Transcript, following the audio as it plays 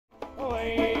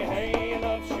way hey and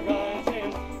up she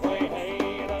rises, way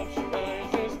hey and up she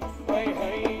rises, way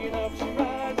hey and up she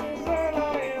rises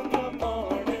early in the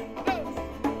morning.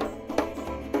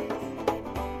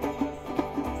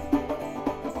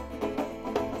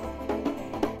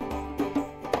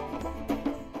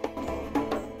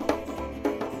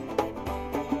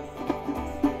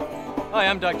 Hi,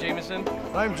 I'm Doug Jameson.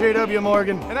 I'm J.W.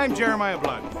 Morgan. And I'm Jeremiah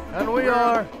Blunt. And we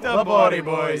are the Bawdy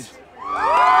Boys.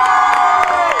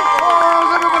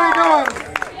 How's everybody doing?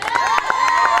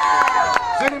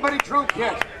 Is anybody drunk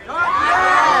yet?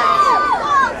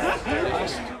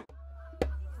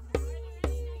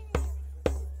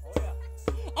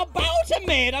 About a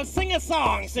maid, I'll sing a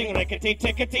song, sing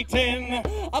rickety-tickety-tin.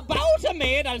 About a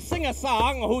maid, I'll sing a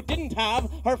song who didn't have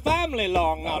her family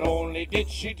long. Not only did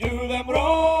she do them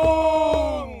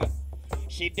wrong,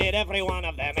 she did every one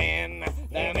of them in,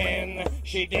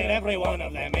 she did every one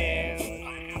of them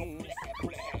in.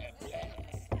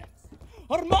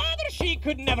 Her mother she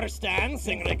could never stand,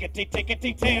 sing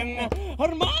rickety-tickety-tin.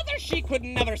 Her mother she could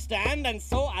never stand, and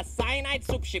so a cyanide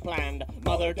soup she planned.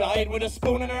 Mother died with a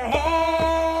spoon in her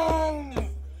hand,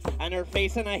 and her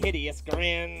face in a hideous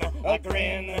grin, a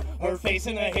grin, her face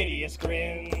in a hideous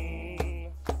grin.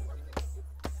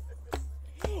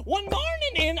 One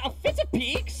morning in a fit of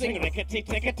pique, sing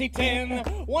rickety-tickety-tin.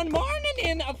 One morning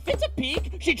in a fit of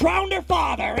pique, she drowned her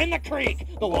father in the creek.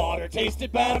 The water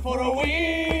tasted bad for a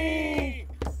week,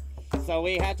 so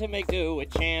we had to make do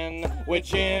with gin,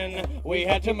 we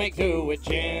had to make do with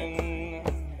gin.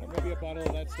 Or maybe a bottle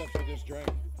of that stuff she just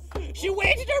drank. She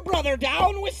weighted her brother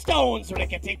down with stones,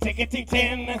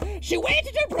 rickety-tickety-tin. She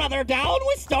weighted her brother down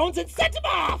with stones and sent him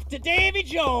off to Davy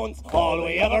Jones. All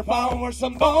we ever found were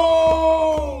some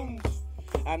bones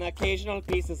and occasional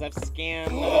pieces of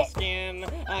skin,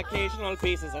 occasional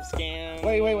pieces of skin.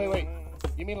 Wait.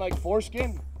 You mean like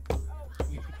foreskin?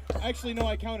 Actually, no,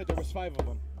 I counted. There was 5 of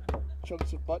them.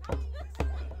 Chunks of butt.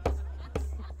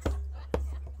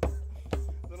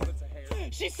 Little bits of hair.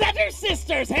 She set her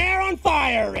sister's hair on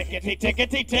fire,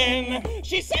 rickety-tickety-tin.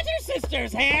 She set her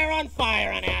sister's hair on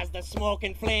fire, and as the smoke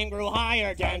and flame grew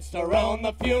higher, danced around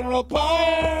the funeral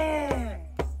pyre,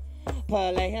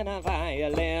 playing a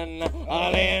violin,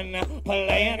 playing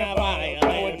a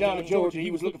violin. Went down to Georgia, he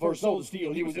was looking for a soul to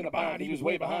steal. He was in a bind, he was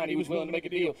way behind, he was willing to make a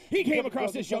deal. He came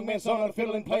across this young man's song on a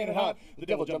fiddle and playing it hot. The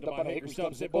devil jumped up on a hickory stump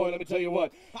and said, boy, let me tell you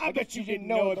what, I bet you didn't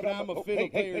know it, but I'm a fiddle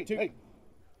player too. Hey.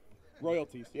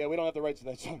 Royalties. Yeah, we don't have the rights to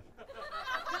that song.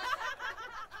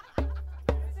 Keep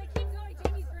going,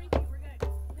 Jamie's drinking, we're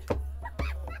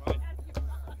good.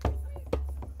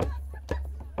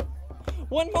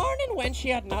 One morning when she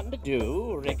had nothing to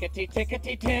do,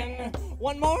 rickety-tickety-tin.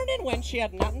 One morning when she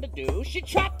had nothing to do, she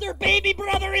chopped her baby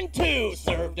brother in two,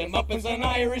 served him up as an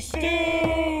Irish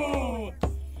stew,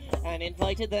 and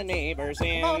invited the neighbors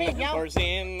in,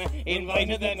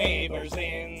 invited the neighbors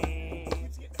in.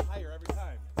 It's getting higher every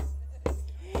time.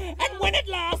 And when at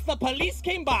last the police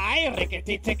came by,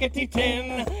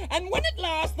 rickety-tickety-tin. And when at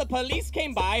last the police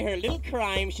came by, her little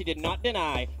crime she did not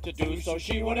deny. To do so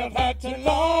she would have had to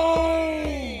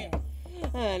lie.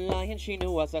 And lying she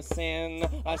knew was a sin,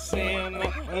 a sin.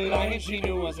 Lying she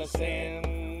knew was a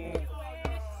sin.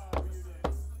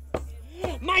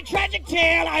 My tragic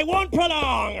tale I won't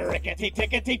prolong,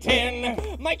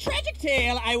 rickety-tickety-tin. My tragic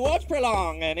tale I won't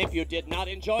prolong, and if you did not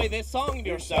enjoy this song,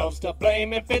 yourselves to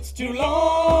blame if it's too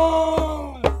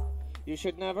long. You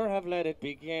should never have let it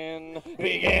begin,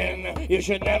 you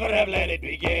should never have let it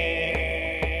begin.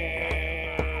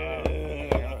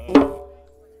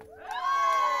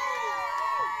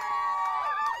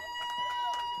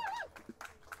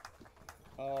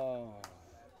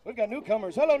 We've got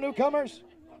newcomers. Hello, newcomers.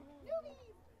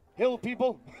 Hill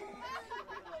people.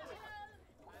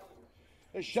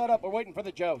 Just shut up. We're waiting for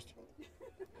the joust.